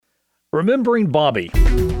Remembering Bobby.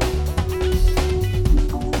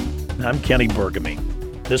 I'm Kenny Burgamy.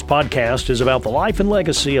 This podcast is about the life and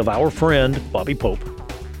legacy of our friend, Bobby Pope.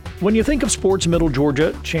 When you think of sports in Middle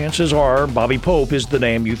Georgia, chances are Bobby Pope is the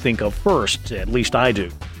name you think of first, at least I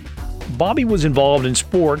do. Bobby was involved in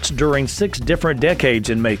sports during 6 different decades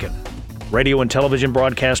in Macon. Radio and television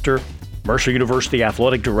broadcaster, Mercer University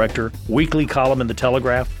athletic director, weekly column in the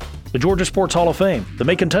Telegraph, the Georgia Sports Hall of Fame, the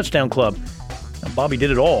Macon Touchdown Club. And Bobby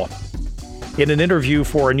did it all. In an interview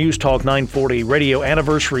for a News Talk 940 radio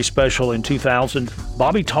anniversary special in 2000,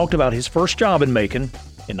 Bobby talked about his first job in Macon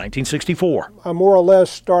in 1964. I more or less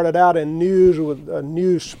started out in news with a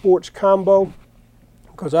news sports combo,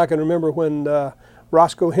 because I can remember when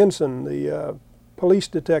Roscoe Henson, the police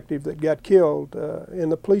detective that got killed in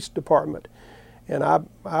the police department, and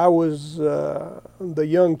I was the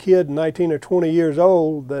young kid, 19 or 20 years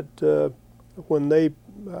old, that when they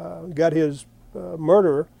got his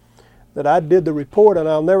murderer, that I did the report, and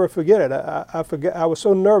I'll never forget it. I was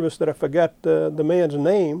so nervous that I forgot the man's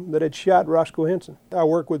name that had shot Roscoe Henson. I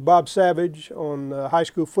worked with Bob Savage on high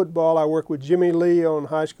school football. I worked with Jimmy Lee on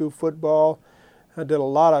high school football. I did a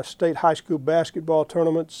lot of state high school basketball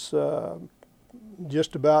tournaments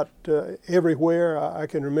just about everywhere. I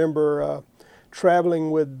can remember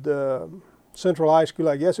traveling with Central High School,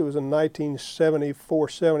 I guess it was in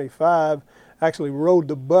 1974-75, actually rode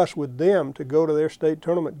the bus with them to go to their state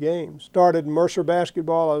tournament games. Started Mercer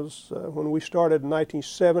basketball. I was, when we started in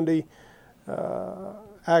 1970,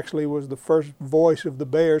 actually was the first voice of the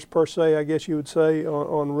Bears, per se, I guess you would say,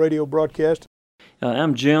 on radio broadcast.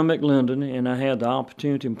 I'm Jim McLendon, and I had the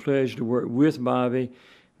opportunity and pleasure to work with Bobby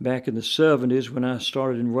back in the 70s when I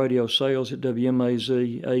started in radio sales at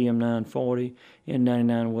WMAZ, AM 940, and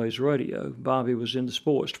 99 Ways Radio. Bobby was in the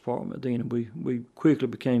sports department then, and we quickly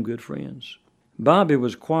became good friends. Bobby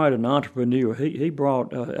was quite an entrepreneur. He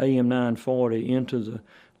brought AM 940 into the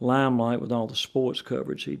limelight with all the sports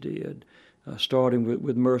coverage he did, starting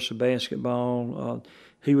with Mercer basketball.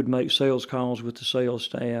 He would make sales calls with the sales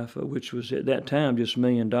staff, which was at that time just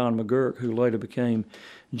me and Don McGurk, who later became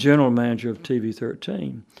general manager of TV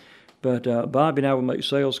 13. But Bobby and I would make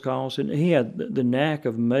sales calls, and he had the knack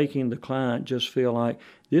of making the client just feel like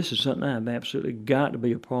this is something I've absolutely got to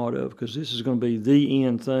be a part of, because this is going to be the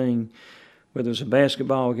end thing, whether it's a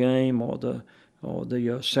basketball game or the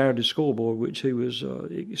Saturday scoreboard, which he was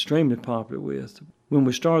extremely popular with. When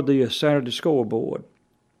we started the Saturday scoreboard,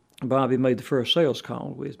 Bobby made the first sales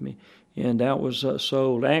call with me, and that was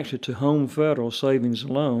sold actually to Home Federal Savings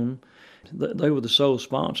and Loan. They were the sole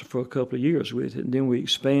sponsor for a couple of years with it, and then we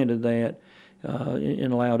expanded that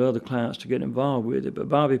and allowed other clients to get involved with it. But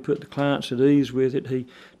Bobby put the clients at ease with it. He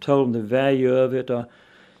told them the value of it.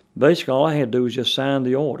 Basically, all I had to do was just sign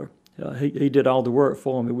the order. He did all the work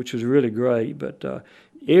for me, which was really great. But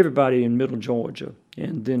everybody in Middle Georgia,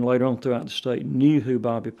 and then later on throughout the state, knew who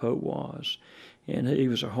Bobby Pope was. And he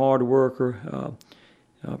was a hard worker,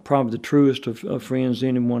 probably the truest of friends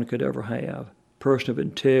anyone could ever have. Person of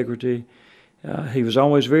integrity. He was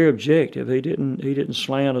always very objective. He didn't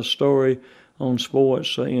slant a story on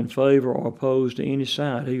sports in favor or opposed to any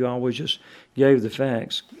side. He always just gave the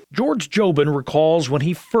facts. George Jobin recalls when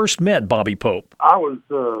he first met Bobby Pope. I was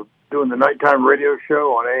doing the nighttime radio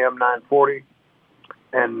show on AM 940,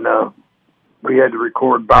 and we had to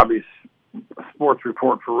record Bobby's sports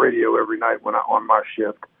report for radio every night on my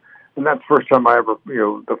shift. And that's the first time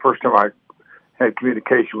I had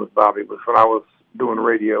communication with Bobby was when I was doing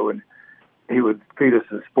radio, and he would feed us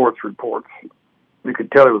his sports reports. You could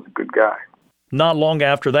tell he was a good guy. Not long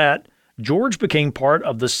after that, George became part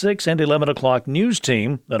of the 6 and 11 o'clock news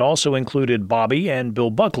team that also included Bobby and Bill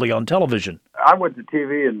Buckley on television. I went to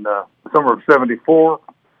TV in summer of '74,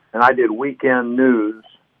 and I did weekend news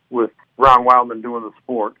with Ron Wildman doing the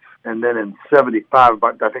sports. And then in '75,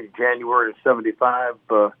 I think January of '75,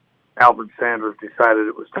 Albert Sanders decided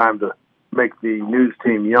it was time to make the news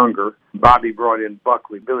team younger. Bobby brought in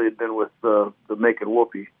Buckley. Billy had been with the Macon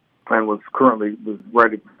Whoopie and was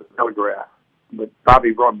writing for the Telegraph. But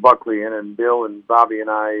Bobby brought Buckley in, and Bill and Bobby and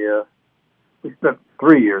I, we spent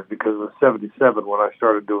 3 years, because it was '77 when I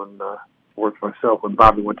started doing sports myself, when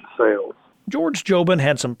Bobby went to sales. George Jobin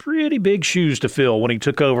had some pretty big shoes to fill when he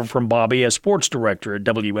took over from Bobby as sports director at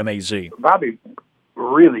WMAZ. Bobby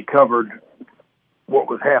really covered what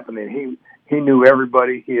was happening. He knew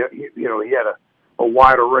everybody. He had a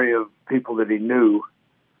wide array of people that he knew,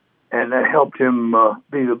 and that helped him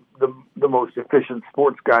be the most efficient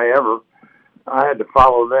sports guy ever. I had to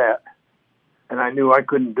follow that, and I knew I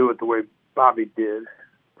couldn't do it the way Bobby did.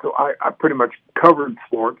 So I pretty much covered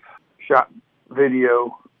sports, shot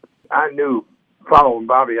video. I knew following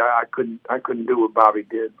Bobby, I couldn't do what Bobby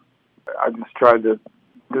did. I just tried to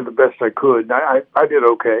do the best I could. And I did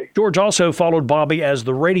okay. George also followed Bobby as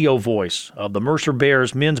the radio voice of the Mercer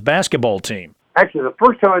Bears men's basketball team. Actually, the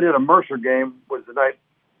first time I did a Mercer game was the night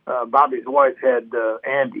Bobby's wife had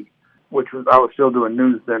Andy, which was, I was still doing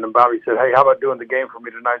news then, and Bobby said, "Hey, how about doing the game for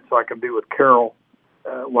me tonight so I can be with Carol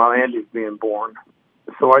while Andy's being born?"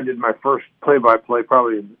 So I did my first play-by-play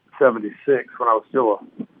probably in '76 when I was still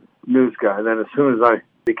a news guy. Then as soon as I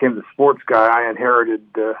became the sports guy, I inherited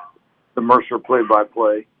the Mercer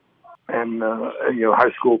play-by-play and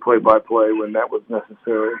high school play-by-play when that was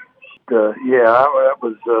necessary. That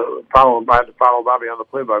was I had to follow Bobby on the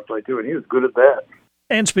play-by-play too, and he was good at that.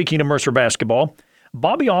 And speaking of Mercer basketball,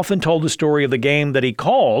 Bobby often told the story of the game that he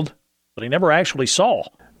called, but he never actually saw.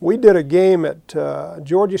 We did a game at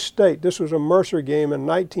Georgia State. This was a Mercer game in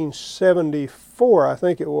 1974, I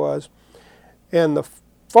think it was, and the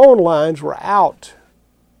phone lines were out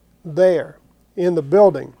there in the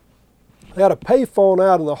building. They had a pay phone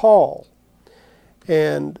out in the hall,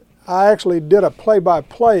 and I actually did a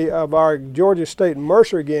play-by-play of our Georgia State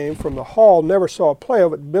Mercer game from the hall. Never saw a play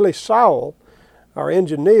of it. Billy Sowell, our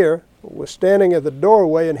engineer, was standing at the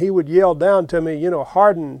doorway, and he would yell down to me,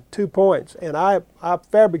 Harden 2 points. And I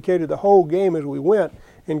fabricated the whole game as we went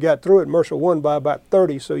and got through it. Mercer won by about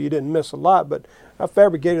 30, so you didn't miss a lot. But I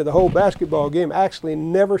fabricated the whole basketball game, actually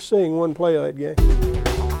never seeing one play of that game.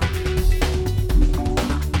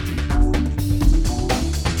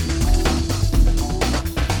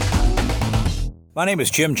 My name is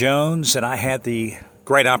Jim Jones, and I had the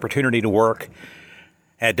great opportunity to work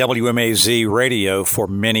at WMAZ Radio for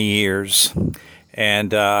many years.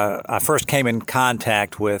 And I first came in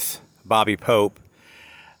contact with Bobby Pope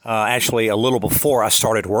actually a little before I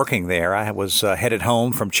started working there. I was headed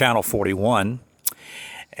home from Channel 41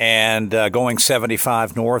 and going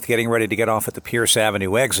 75 north, getting ready to get off at the Pierce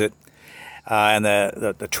Avenue exit. And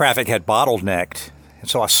the traffic had bottlenecked. And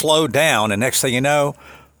so I slowed down, and next thing you know,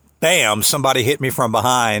 bam, somebody hit me from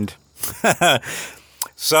behind.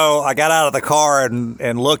 So I got out of the car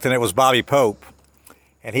and looked, and it was Bobby Pope.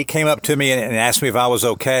 And he came up to me and asked me if I was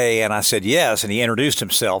okay, and I said yes, and he introduced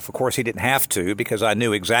himself. Of course, he didn't have to because I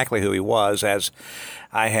knew exactly who he was, as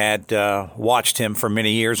I had watched him for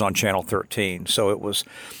many years on Channel 13. So it was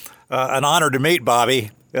an honor to meet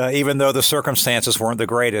Bobby, even though the circumstances weren't the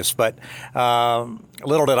greatest. But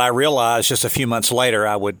little did I realize just a few months later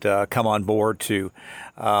I would come on board to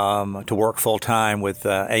work full-time with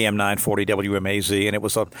AM 940 WMAZ, and it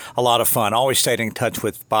was a lot of fun. Always stayed in touch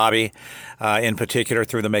with Bobby, in particular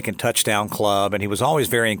through the Macon Touchdown Club, and he was always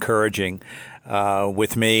very encouraging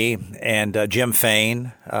with me and Jim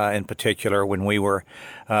Fain in particular when we were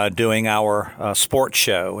doing our sports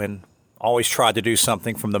show, and always tried to do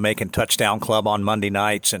something from the Macon Touchdown Club on Monday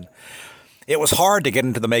nights. And it was hard to get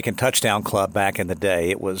into the Macon Touchdown Club back in the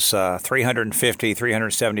day. It was 350,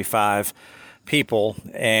 375 people,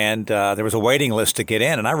 and there was a waiting list to get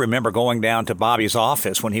in. And I remember going down to Bobby's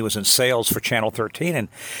office when he was in sales for Channel 13,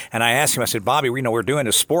 and I asked him, I said, "Bobby, we're doing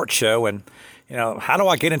a sports show, and how do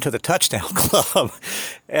I get into the Touchdown Club?"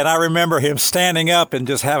 And I remember him standing up and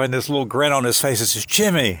just having this little grin on his face. He says,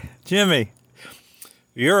 Jimmy,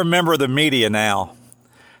 you're a member of the media now,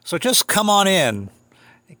 so just come on in,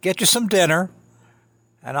 get you some dinner,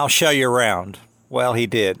 and I'll show you around. Well, he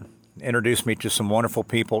did. Introduced me to some wonderful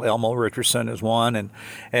people. Elmo Richardson is one,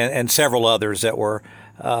 and several others that were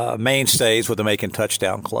mainstays with the Macon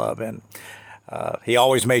Touchdown Club. And he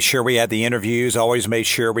always made sure we had the interviews, always made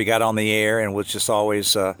sure we got on the air, and was just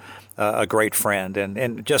always a great friend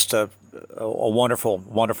and just a wonderful,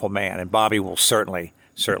 wonderful man. And Bobby will certainly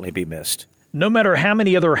be missed. No matter how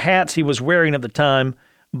many other hats he was wearing at the time,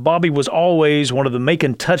 Bobby was always one of the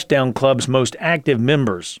Macon Touchdown Club's most active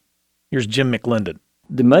members. Here's Jim McLendon.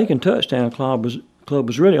 The Macon Touchdown Club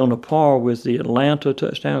was really on a par with the Atlanta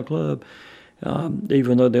Touchdown Club,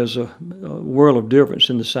 even though there's a world of difference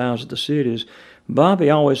in the size of the cities. Bobby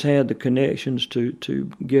always had the connections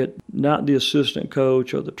to get not the assistant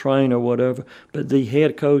coach or the trainer or whatever, but the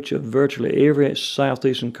head coach of virtually every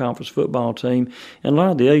Southeastern Conference football team and a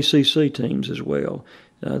lot of the ACC teams as well.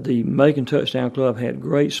 The Macon Touchdown Club had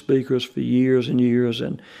great speakers for years and years,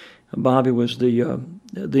 and Bobby was the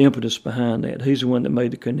impetus behind that. He's the one that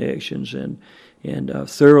made the connections and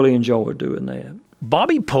thoroughly enjoyed doing that.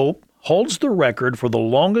 Bobby Pope holds the record for the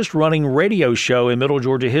longest-running radio show in Middle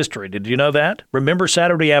Georgia history. Did you know that? Remember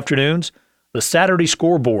Saturday afternoons? The Saturday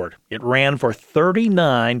Scoreboard. It ran for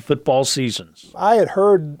 39 football seasons. I had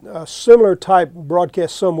heard a similar type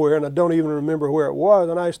broadcast somewhere, and I don't even remember where it was,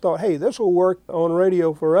 and I just thought, hey, this will work on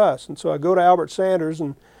radio for us. And so I go to Albert Sanders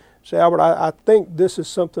and say, Albert, I think this is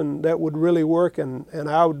something that would really work, and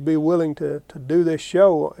I would be willing to do this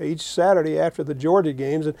show each Saturday after the Georgia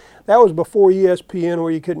games. And that was before ESPN,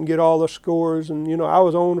 where you couldn't get all the scores. And, I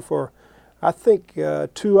was on for, I think,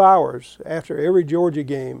 2 hours after every Georgia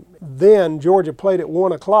game. Then Georgia played at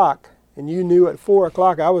 1 o'clock, and you knew at 4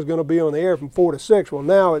 o'clock I was going to be on the air from 4 to 6. Well,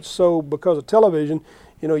 now it's so, because of television,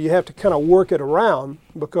 you have to kind of work it around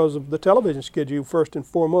because of the television schedule first and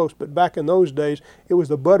foremost. But back in those days, it was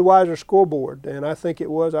the Budweiser scoreboard. And I think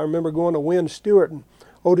it was, I remember going to Wynn Stewart and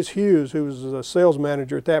Otis Hughes, who was a sales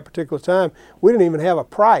manager at that particular time. We didn't even have a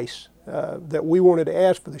price that we wanted to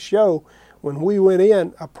ask for the show. When we went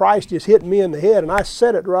in, a price just hit me in the head, and I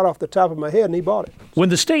said it right off the top of my head, and he bought it. When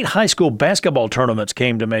the state high school basketball tournaments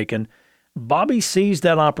came to Macon, Bobby seized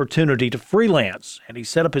that opportunity to freelance, and he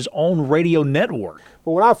set up his own radio network.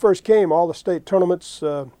 But when I first came, all the state tournaments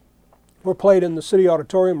were played in the city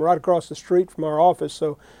auditorium right across the street from our office.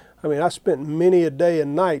 So, I spent many a day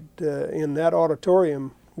and night in that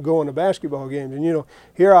auditorium going to basketball games. And,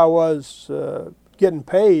 here I was getting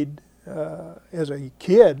paid as a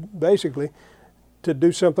kid, basically, to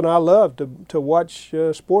do something I loved, to watch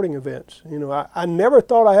sporting events. I never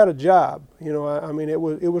thought I had a job.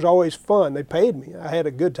 It was always fun. They paid me. I had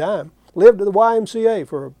a good time. Lived at the YMCA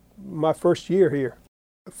for my first year here.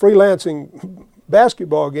 Freelancing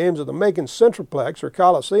basketball games at the Macon Centralplex or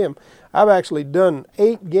Coliseum, I've actually done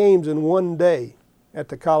 8 games in one day at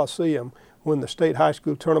the Coliseum when the state high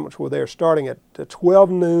school tournaments were there, starting at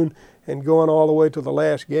 12 noon and going all the way to the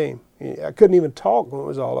last game. I couldn't even talk when it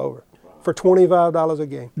was all over. For $25 a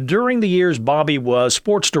game. During the years Bobby was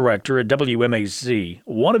sports director at WMAZ,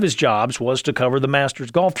 one of his jobs was to cover the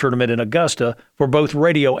Masters Golf Tournament in Augusta for both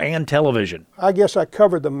radio and television. I guess I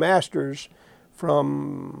covered the Masters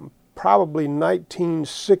from probably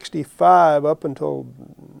 1965 up until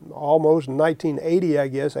almost 1980, I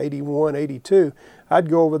guess, 81, 82.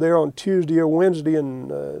 I'd go over there on Tuesday or Wednesday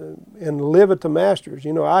and live at the Masters.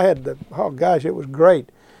 I had it was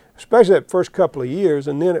great. Especially that first couple of years,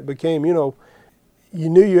 and then it became, you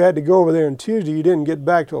knew you had to go over there on Tuesday. You didn't get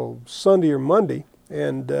back till Sunday or Monday,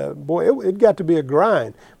 and it got to be a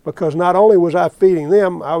grind, because not only was I feeding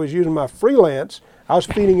them, I was using my freelance, I was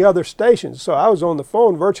feeding other stations. So I was on the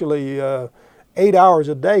phone virtually 8 hours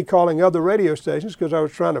a day calling other radio stations because I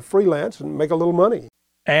was trying to freelance and make a little money.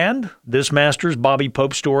 And this Masters Bobby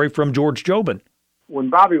Pope story from George Jobin.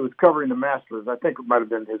 When Bobby was covering the Masters, I think it might have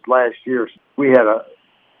been his last year, we had a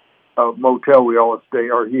motel we always stayed,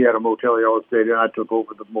 or he had a motel he always stayed in. I took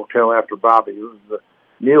over the motel after Bobby. It was the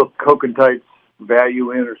Neil Kokentite's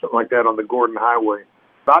Value Inn or something like that on the Gordon Highway.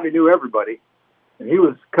 Bobby knew everybody, and he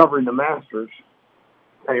was covering the Masters,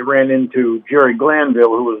 and he ran into Jerry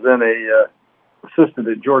Glanville, who was then a assistant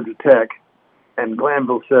at Georgia Tech, and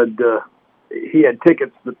Glanville said he had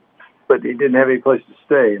tickets, but he didn't have any place to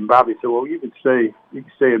stay. And Bobby said, well, you can stay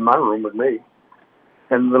in my room with me.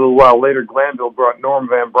 And a little while later, Glanville brought Norm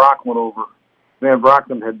Van Brocklin over. Van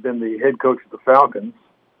Brocklin had been the head coach of the Falcons.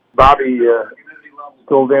 Bobby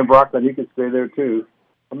told Van Brocklin he could stay there too.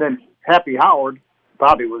 And then Happy Howard,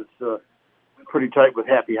 Bobby was pretty tight with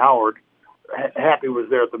Happy Howard. Happy was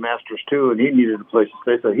there at the Masters too, and he needed a place to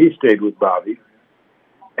stay, so he stayed with Bobby.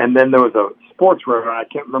 And then there was a sports writer, I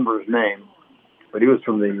can't remember his name, but he was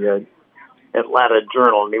from the Atlanta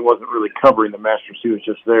Journal, and he wasn't really covering the Masters. He was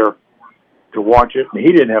just there to watch it, and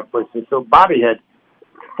he didn't have places. So Bobby had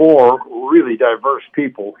 4 really diverse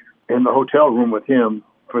people in the hotel room with him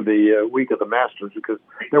for the week of the Masters, because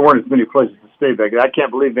there weren't as many places to stay back then. I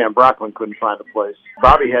can't believe Van Brocklin couldn't find a place.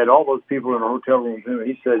 Bobby had all those people in the hotel room with him, and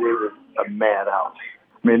he said it was a madhouse.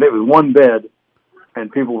 There was one bed,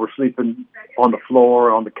 and people were sleeping on the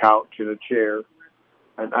floor, on the couch, in a chair.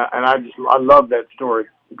 And I love that story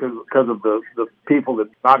because of the people that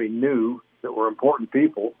Bobby knew that were important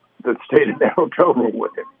people that stayed in that hotel room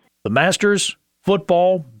with him. The Masters,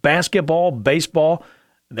 football, basketball, baseball,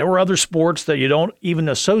 there were other sports that you don't even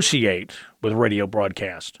associate with radio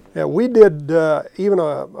broadcast. Yeah, we did even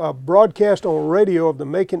a broadcast on radio of the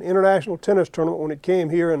Macon International Tennis Tournament when it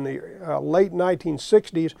came here in the late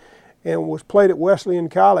 1960s and was played at Wesleyan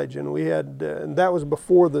College. And we had, and that was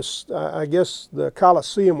before this, I guess the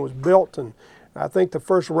Coliseum was built, and I think the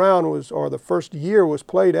first round was, or the first year was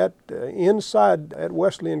played at inside at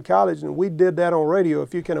Wesleyan College, and we did that on radio.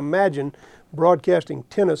 If you can imagine broadcasting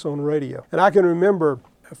tennis on radio. And I can remember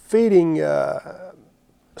feeding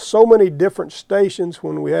so many different stations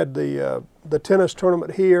when we had the tennis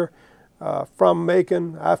tournament here from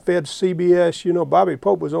Macon. I fed CBS. Bobby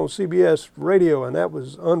Pope was on CBS radio, and that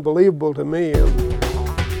was unbelievable to me.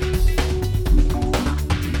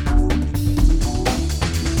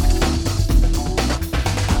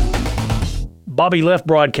 Bobby left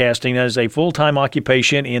broadcasting as a full-time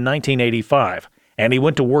occupation in 1985, and he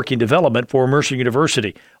went to work in development for Mercer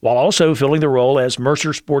University, while also filling the role as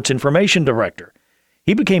Mercer Sports Information Director.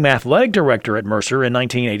 He became athletic director at Mercer in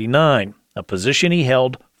 1989, a position he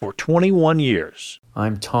held for 21 years.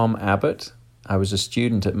 I'm Tom Abbott. I was a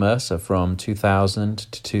student at Mercer from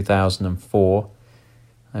 2000 to 2004.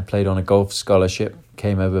 I played on a golf scholarship,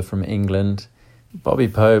 came over from England. Bobby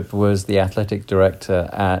Pope was the athletic director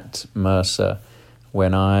at Mercer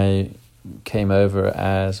when I came over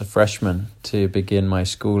as a freshman to begin my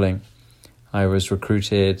schooling. I was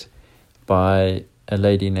recruited by a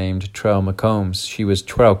lady named Trell McCombs. She was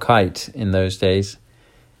Trell Kite in those days.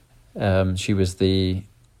 She was the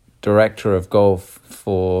director of golf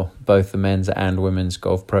for both the men's and women's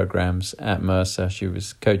golf programs at Mercer. She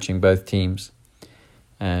was coaching both teams,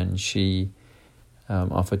 and she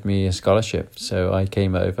offered me a scholarship. So I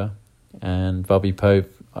came over, and Bobby Pope,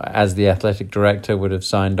 as the athletic director, would have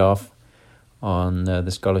signed off on the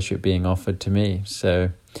scholarship being offered to me.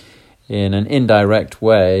 So in an indirect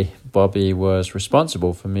way, Bobby was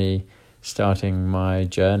responsible for me starting my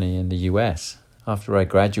journey in the US. After I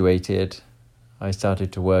graduated, I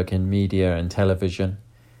started to work in media and television,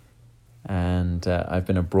 and I've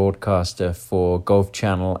been a broadcaster for Golf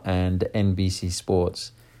Channel and NBC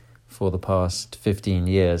Sports for the past 15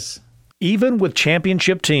 years. Even with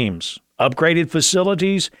championship teams, upgraded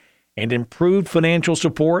facilities, and improved financial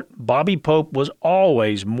support, Bobby Pope was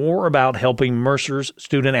always more about helping Mercer's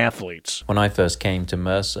student athletes. When I first came to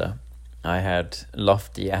Mercer, I had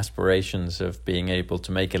lofty aspirations of being able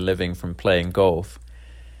to make a living from playing golf.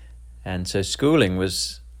 And so schooling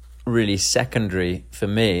was really secondary for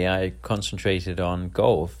me. I concentrated on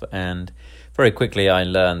golf, and very quickly I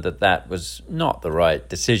learned that that was not the right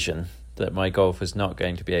decision, that my golf was not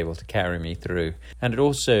going to be able to carry me through. And it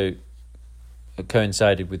also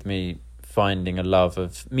coincided with me finding a love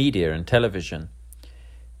of media and television.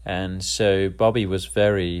 And so Bobby was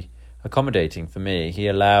very accommodating for me. He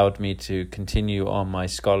allowed me to continue on my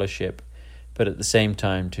scholarship, but at the same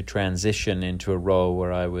time to transition into a role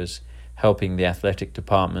where I was helping the athletic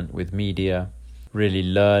department with media, really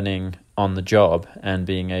learning on the job and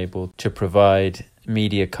being able to provide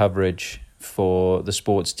media coverage for the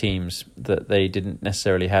sports teams that they didn't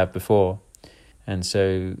necessarily have before. And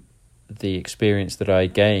so the experience that I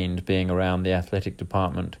gained being around the athletic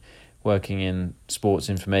department, working in sports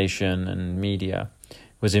information and media,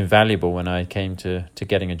 was invaluable when I came to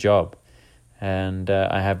getting a job. And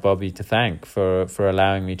I have Bobby to thank for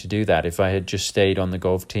allowing me to do that. If I had just stayed on the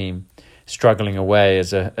golf team, struggling away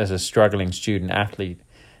as a struggling student athlete,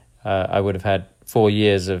 I would have had 4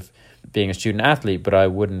 years of being a student athlete, but I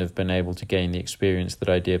wouldn't have been able to gain the experience that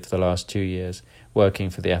I did for the last 2 years working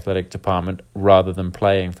for the athletic department rather than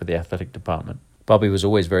playing for the athletic department. Bobby was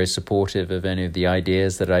always very supportive of any of the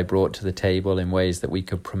ideas that I brought to the table in ways that we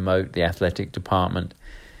could promote the athletic department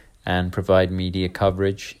and provide media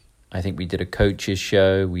coverage. I think we did a coaches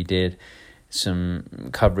show. We did some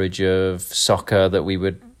coverage of soccer that we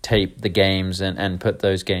would tape the games and put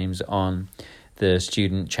those games on the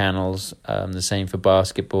student channels. The same for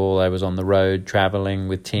basketball. I was on the road traveling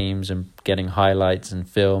with teams and getting highlights and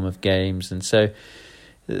film of games. And so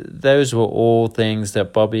those were all things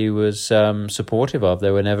that Bobby was supportive of.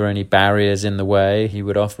 There were never any barriers in the way. He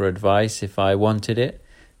would offer advice if I wanted it.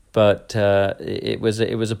 But it was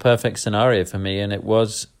a perfect scenario for me, and it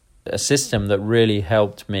was a system that really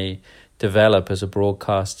helped me develop as a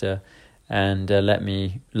broadcaster and let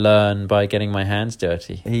me learn by getting my hands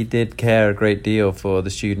dirty. He did care a great deal for the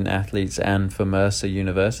student athletes and for Mercer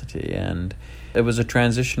University, and it was a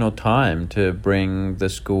transitional time to bring the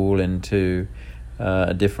school into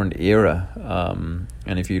a different era.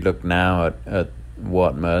 And if you look now at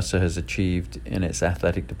what Mercer has achieved in its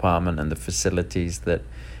athletic department and the facilities that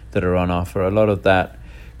are on offer, a lot of that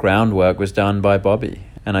groundwork was done by Bobby.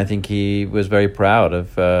 And I think he was very proud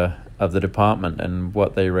of the department and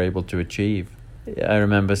what they were able to achieve. I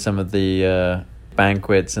remember some of the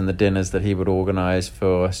banquets and the dinners that he would organize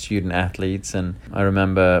for student athletes, and I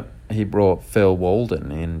remember he brought Phil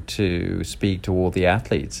Walden in to speak to all the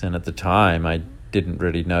athletes, and at the time I didn't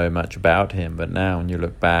really know much about him, but now when you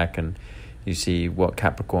look back and you see what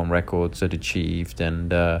Capricorn Records had achieved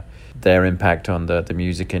and their impact on the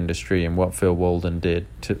music industry and what Phil Walden did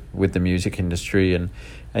with the music industry,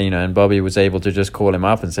 and Bobby was able to just call him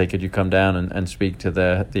up and say, could you come down and speak to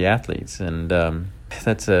the athletes? And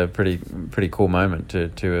that's a pretty cool moment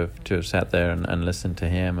to have sat there and listened to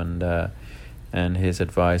him and his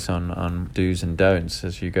advice on do's and don'ts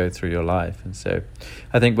as you go through your life. And so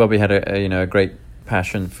I think Bobby had a great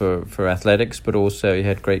passion for athletics, but also he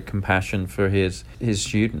had great compassion for his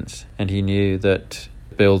students. And he knew that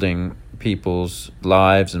building people's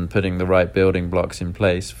lives and putting the right building blocks in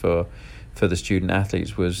place for the student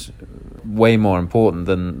athletes was way more important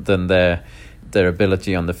than their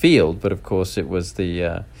ability on the field. But of course it was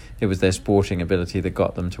their sporting ability that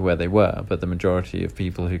got them to where they were. But the majority of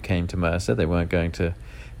people who came to Mercer, they weren't going to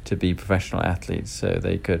be professional athletes, so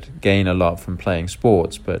they could gain a lot from playing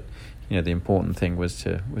sports. But the important thing was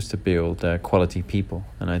to build quality people,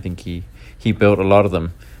 and I think he built a lot of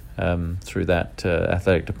them through that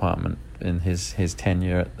athletic department in his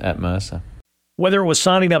tenure at Mercer. Whether it was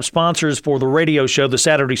signing up sponsors for the radio show The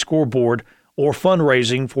Saturday Scoreboard or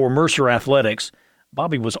fundraising for Mercer Athletics,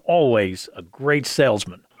 Bobby was always a great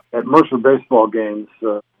salesman. At Mercer baseball games,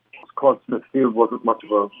 Clark Smith Field wasn't much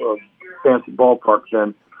of a fancy ballpark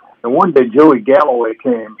then. And one day Joey Galloway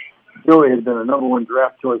came. Joey had been a number one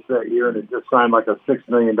draft choice that year and had just signed like a $6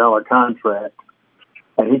 million contract.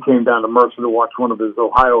 And he came down to Mercer to watch one of his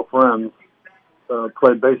Ohio friends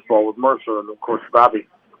play baseball with Mercer. And, of course, Bobby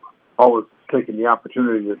always taking the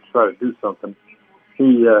opportunity to try to do something.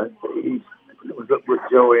 He was up with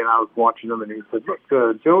Joey, and I was watching him, and he said, "Look,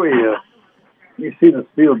 Joey, you see this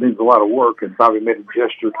field needs a lot of work." And Bobby made a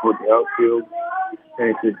gesture toward the outfield. And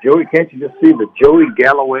he said, "Joey, can't you just see the Joey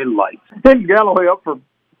Galloway lights?" And Galloway up for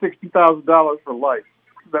 $60,000 for lights.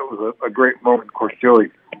 That was a great moment. Of course,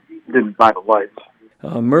 Joey didn't buy the lights.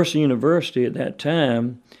 Mercer University at that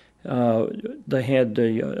time, they had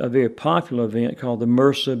a very popular event called the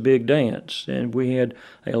Mercer Big Dance, and we had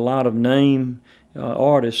a lot of name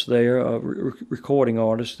artists there, recording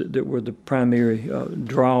artists that were the primary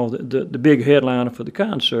draw, the big headliner for the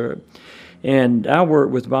concert. And I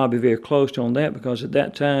worked with Bobby very closely on that because at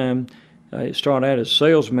that time, I started out as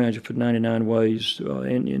sales manager for 99 Ways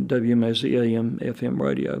in WMAZ AM FM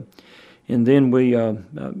radio. And then we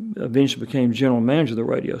eventually became general manager of the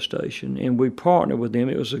radio station, and we partnered with them.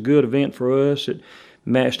 It was a good event for us. It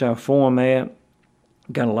matched our format,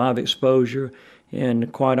 got a lot of exposure,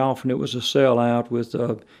 and quite often it was a sellout with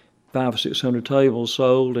 500 or 600 tables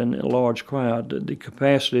sold and a large crowd. The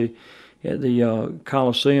capacity at the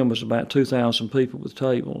Coliseum was about 2,000 people with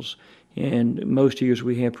tables, and most years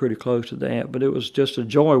we had pretty close to that. But it was just a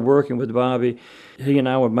joy working with Bobby. He and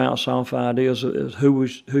I would bounce off ideas of who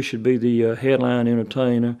should be the headline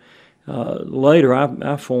entertainer. Later,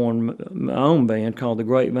 I formed my own band called the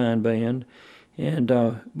Grapevine Band,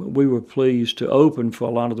 and we were pleased to open for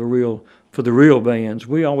a lot of the real bands.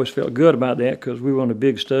 We always felt good about that because we were on a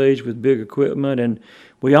big stage with big equipment, and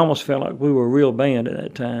we almost felt like we were a real band at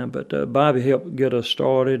that time. But Bobby helped get us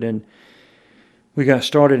started, and we got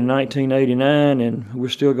started in 1989, and we're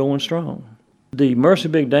still going strong. The Mercer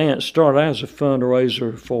Big Dance started out as a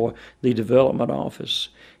fundraiser for the development office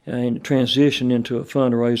and transitioned into a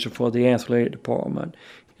fundraiser for the athletic department.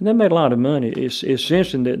 And they made a lot of money. It's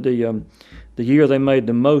interesting that the year they made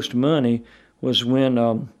the most money was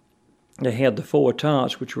when they had the Four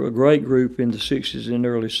Tops, which were a great group in the 60s and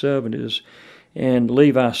early 70s. And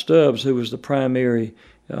Levi Stubbs, who was the primary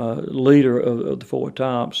leader of the Four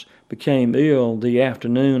Tops, became ill the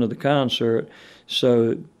afternoon of the concert,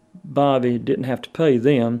 so Bobby didn't have to pay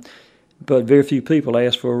them, but very few people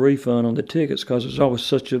asked for a refund on the tickets because it was always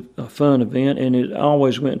such a fun event, and it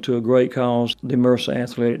always went to a great cause, the Mercer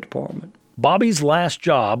Athletic Department. Bobby's last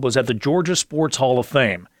job was at the Georgia Sports Hall of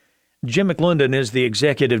Fame. Jim McLendon is the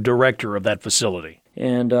executive director of that facility.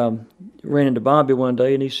 And ran into Bobby one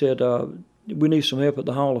day, and he said, we need some help at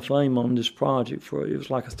the Hall of Fame on this project. It was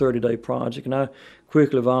like a 30-day project, and I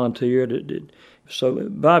quickly volunteered. So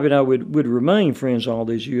Bobby and I would remain friends all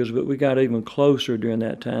these years, but we got even closer during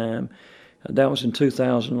that time. That was in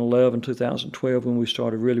 2011, 2012 when we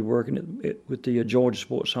started really working with the Georgia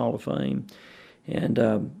Sports Hall of Fame,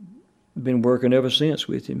 and been working ever since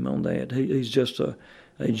with him on that. He's just a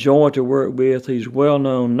joy to work with. He's well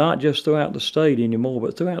known not just throughout the state anymore,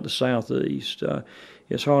 but throughout the Southeast.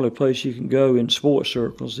 It's hardly a place you can go in sports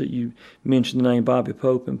circles that you mention the name Bobby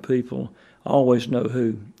Pope and people always know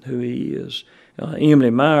who he is. Emily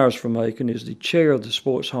Myers from Macon is the chair of the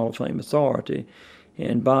Sports Hall of Fame Authority,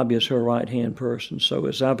 and Bobby is her right-hand person. So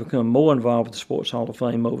as I've become more involved with the Sports Hall of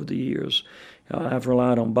Fame over the years, I've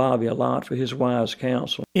relied on Bobby a lot for his wise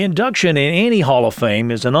counsel. Induction in any Hall of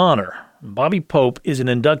Fame is an honor. Bobby Pope is an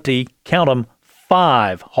inductee, count 'em,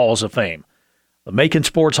 5 Halls of Fame. The Macon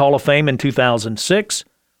Sports Hall of Fame in 2006,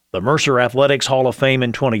 the Mercer Athletics Hall of Fame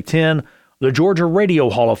in 2010, the Georgia Radio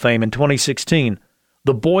Hall of Fame in 2016,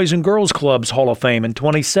 the Boys and Girls Clubs Hall of Fame in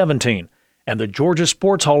 2017, and the Georgia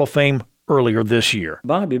Sports Hall of Fame earlier this year.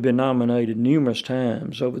 Bobby had been nominated numerous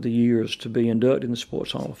times over the years to be inducted in the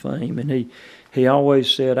Sports Hall of Fame, and he always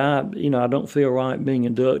said, I don't feel right being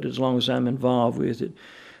inducted as long as I'm involved with it.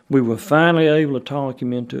 We were finally able to talk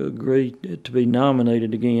him into agree to be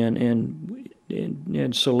nominated again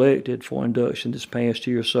and selected for induction this past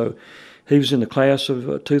year. So he was in the class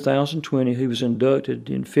of 2020. He was inducted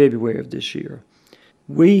in February of this year.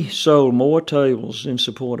 We sold more tables in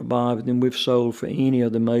support of Bobby than we've sold for any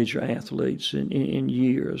of the major athletes in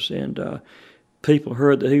years. And people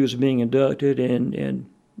heard that he was being inducted, and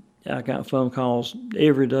I got phone calls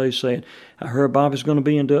every day saying, I heard Bobby's going to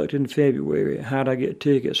be inducted in February. How do I get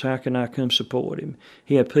tickets? How can I come support him?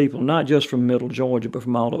 He had people not just from Middle Georgia, but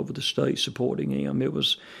from all over the state supporting him.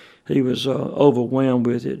 He was overwhelmed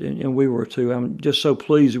with it, and we were too. I'm just so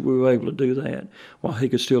pleased that we were able to do that while he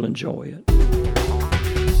could still enjoy it.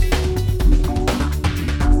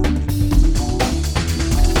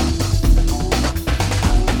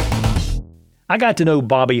 I got to know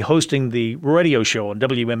Bobby hosting the radio show on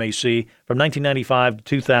WMAC from 1995 to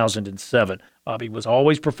 2007. Bobby was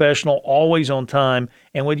always professional, always on time,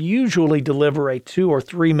 and would usually deliver a 2 or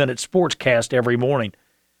 3 minute sportscast every morning.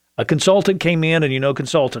 A consultant came in, and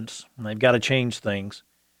consultants, they've got to change things.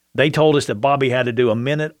 They told us that Bobby had to do a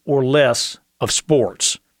minute or less of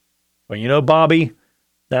sports. Well, Bobby,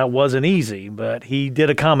 that wasn't easy, but he did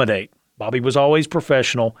accommodate. Bobby was always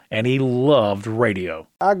professional, and he loved radio.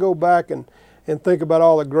 I go back and think about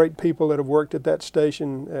all the great people that have worked at that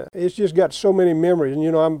station. It's just got so many memories.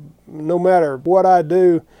 And, no matter what I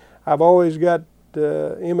do, I've always got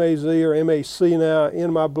MAZ or MAC now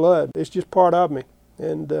in my blood. It's just part of me.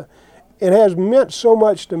 And it has meant so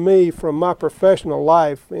much to me from my professional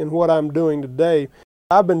life in what I'm doing today.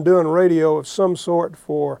 I've been doing radio of some sort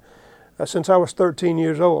since I was 13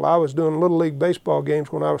 years old. I was doing Little League baseball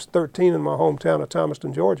games when I was 13 in my hometown of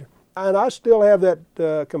Thomaston, Georgia. And I still have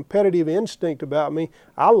that competitive instinct about me.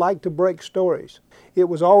 I like to break stories. It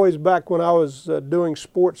was always back when I was doing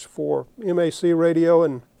sports for MAC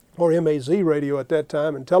radio or MAZ radio at that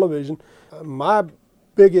time and television. My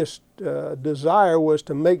biggest desire was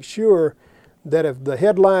to make sure that if the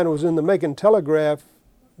headline was in the Macon Telegraph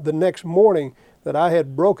the next morning, that I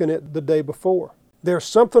had broken it the day before. There's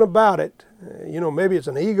something about it, maybe it's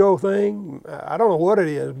an ego thing. I don't know what it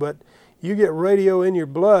is, but you get radio in your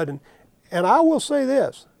blood. And I will say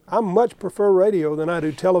this, I much prefer radio than I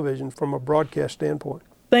do television from a broadcast standpoint.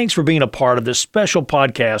 Thanks for being a part of this special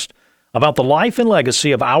podcast about the life and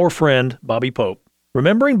legacy of our friend, Bobby Pope.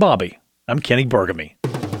 Remembering Bobby, I'm Kenny Burgamy.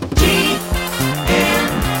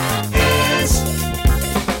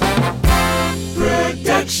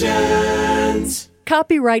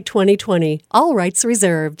 Copyright 2020. All rights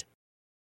reserved.